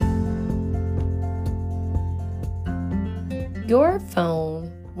Your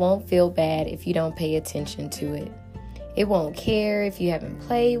phone won't feel bad if you don't pay attention to it. It won't care if you haven't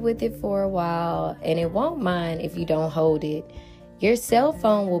played with it for a while, and it won't mind if you don't hold it. Your cell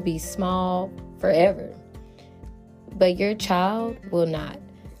phone will be small forever, but your child will not.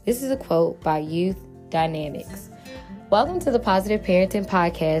 This is a quote by Youth Dynamics. Welcome to the Positive Parenting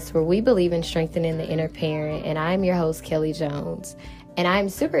Podcast, where we believe in strengthening the inner parent, and I'm your host, Kelly Jones. And I'm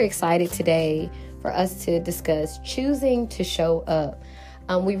super excited today for us to discuss choosing to show up.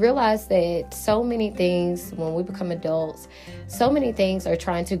 We realize that so many things, when we become adults, so many things are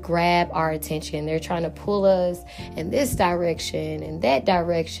trying to grab our attention. They're trying to pull us in this direction and that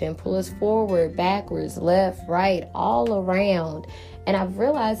direction, pull us forward, backwards, left, right, all around. And I've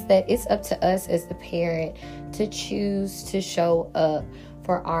realized that it's up to us as the parent to choose to show up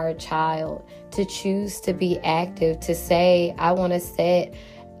for our child, to choose to be active, to say, I want to set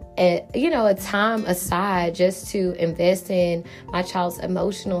a time aside just to invest in my child's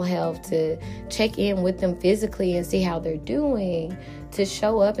emotional health, to check in with them physically and see how they're doing, to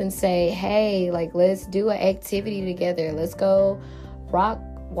show up and say, hey, let's do an activity together. Let's go rock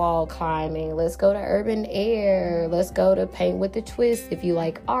wall climbing. Let's go to urban air. Let's go to paint with a twist if you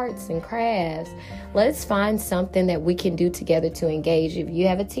like arts and crafts. Let's find something that we can do together to engage. If you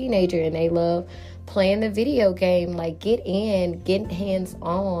have a teenager and they love playing the video game, get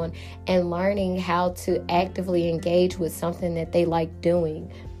hands-on and learning how to actively engage with something that they like doing.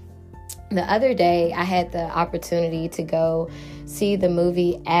 The other day, I had the opportunity to go see the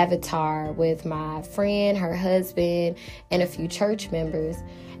movie Avatar with my friend, her husband, and a few church members.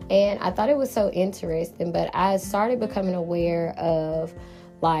 And I thought it was so interesting, but I started becoming aware of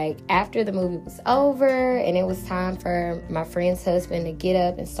after the movie was over and it was time for my friend's husband to get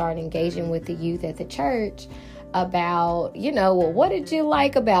up and start engaging with the youth at the church about, what did you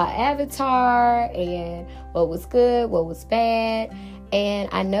like about Avatar and what was good, what was bad. And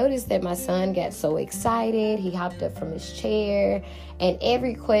I noticed that my son got so excited. He hopped up from his chair, and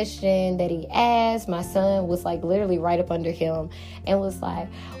every question that he asked, my son was literally right up under him and was like,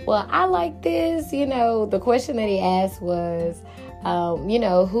 well, I like this. The question that he asked was,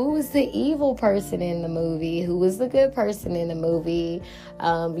 who was the evil person in the movie? Who was the good person in the movie?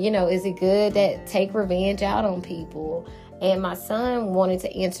 Is it good to take revenge out on people? And my son wanted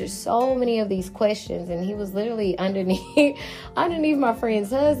to answer so many of these questions, and he was literally underneath my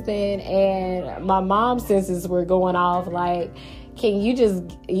friend's husband, and my mom's senses were going off can you just,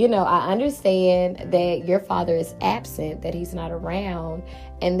 I understand that your father is absent, that he's not around,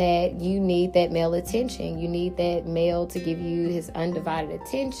 and that you need that male attention. You need that male to give you his undivided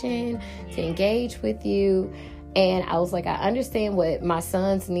attention, to engage with you. And I was like, I understand what my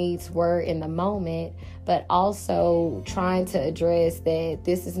son's needs were in the moment, but also trying to address that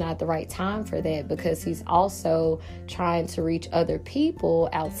this is not the right time for that, because he's also trying to reach other people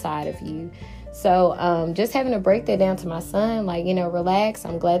outside of you. So just having to break that down to my son, relax.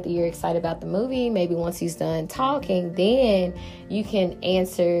 I'm glad that you're excited about the movie. Maybe once he's done talking, then you can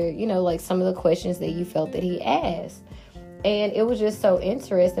answer, some of the questions that you felt that he asked. And it was just so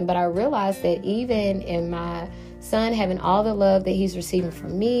interesting. But I realized that even in my son having all the love that he's receiving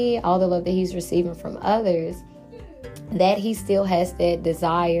from me, all the love that he's receiving from others, that he still has that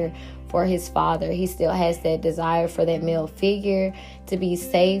desire for his father. He still has that desire for that male figure to be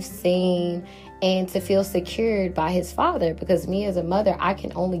safe, seen, and to feel secured by his father. Because me as a mother, I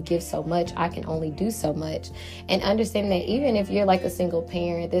can only give so much. I can only do so much. And understanding that even if you're a single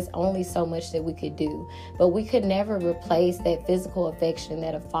parent, there's only so much that we could do. But we could never replace that physical affection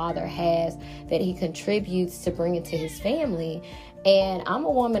that a father has, that he contributes to bring into his family. And I'm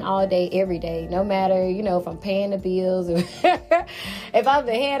a woman all day, every day, no matter, if I'm paying the bills, if I'm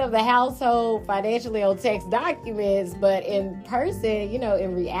the head of the household financially on text documents, but in person,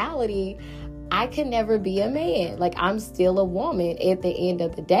 in reality, I can never be a man. I'm still a woman at the end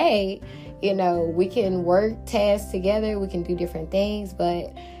of the day. We can work tasks together, we can do different things,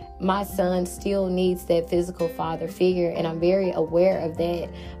 but my son still needs that physical father figure, and I'm very aware of that.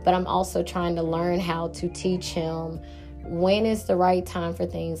 But I'm also trying to learn how to teach him when is the right time for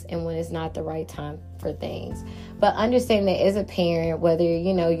things and when is not the right time for things. But understand that as a parent, whether,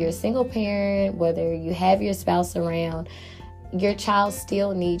 you're a single parent, whether you have your spouse around, your child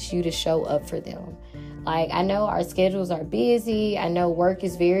still needs you to show up for them. I know our schedules are busy. I know work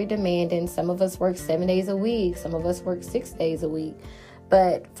is very demanding. Some of us work 7 days a week. Some of us work 6 days a week.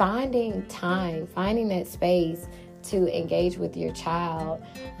 But finding time, finding that space to engage with your child.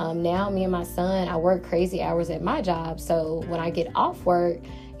 Now, me and my son, I work crazy hours at my job. So when I get off work,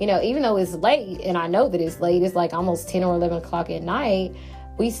 even though it's late, and I know that it's late, it's almost 10 or 11 o'clock at night,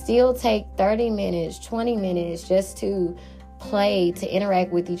 we still take 30 minutes, 20 minutes just to play, to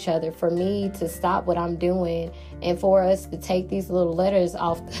interact with each other, for me to stop what I'm doing, and for us to take these little letters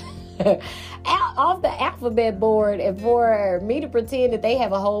off off the alphabet board, and for me to pretend that they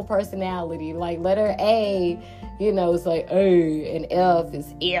have a whole personality. Like letter A, it's like A, and F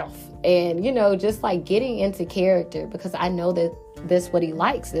is F. And, just like getting into character, because I know that that's what he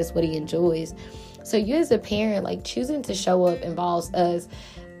likes, that's what he enjoys. So you as a parent, like choosing to show up involves us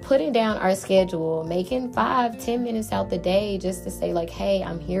putting down our schedule, making 5-10 minutes out the day just to say like, hey,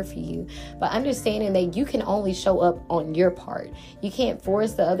 I'm here for you. But understanding that you can only show up on your part. You can't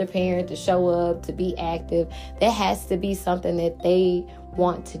force the other parent to show up, to be active. That has to be something that they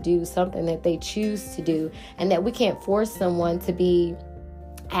want to do, something that they choose to do, and that we can't force someone to be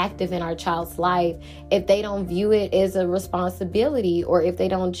active in our child's life if they don't view it as a responsibility, or if they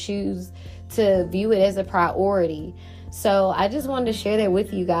don't choose to view it as a priority. So I just wanted to share that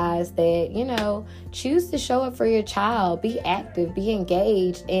with you guys, that, choose to show up for your child, be active, be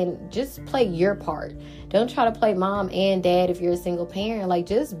engaged, and just play your part. Don't try to play mom and dad if you're a single parent. Like,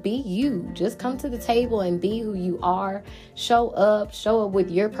 just be you. Just come to the table and be who you are. Show up with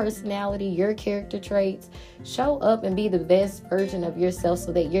your personality, your character traits. Show up and be the best version of yourself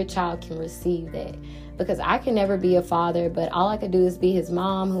so that your child can receive that. Because I can never be a father, but all I can do is be his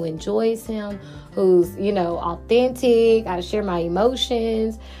mom who enjoys him, who's, authentic. I share my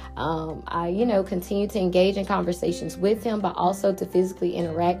emotions. I continue to engage in conversations with him, but also to physically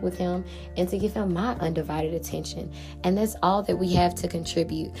interact with him and to give him my undivided attention. And that's all that we have to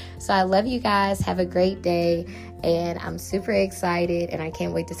contribute. So I love you guys. Have a great day. And I'm super excited, and I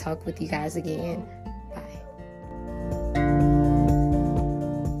can't wait to talk with you guys again.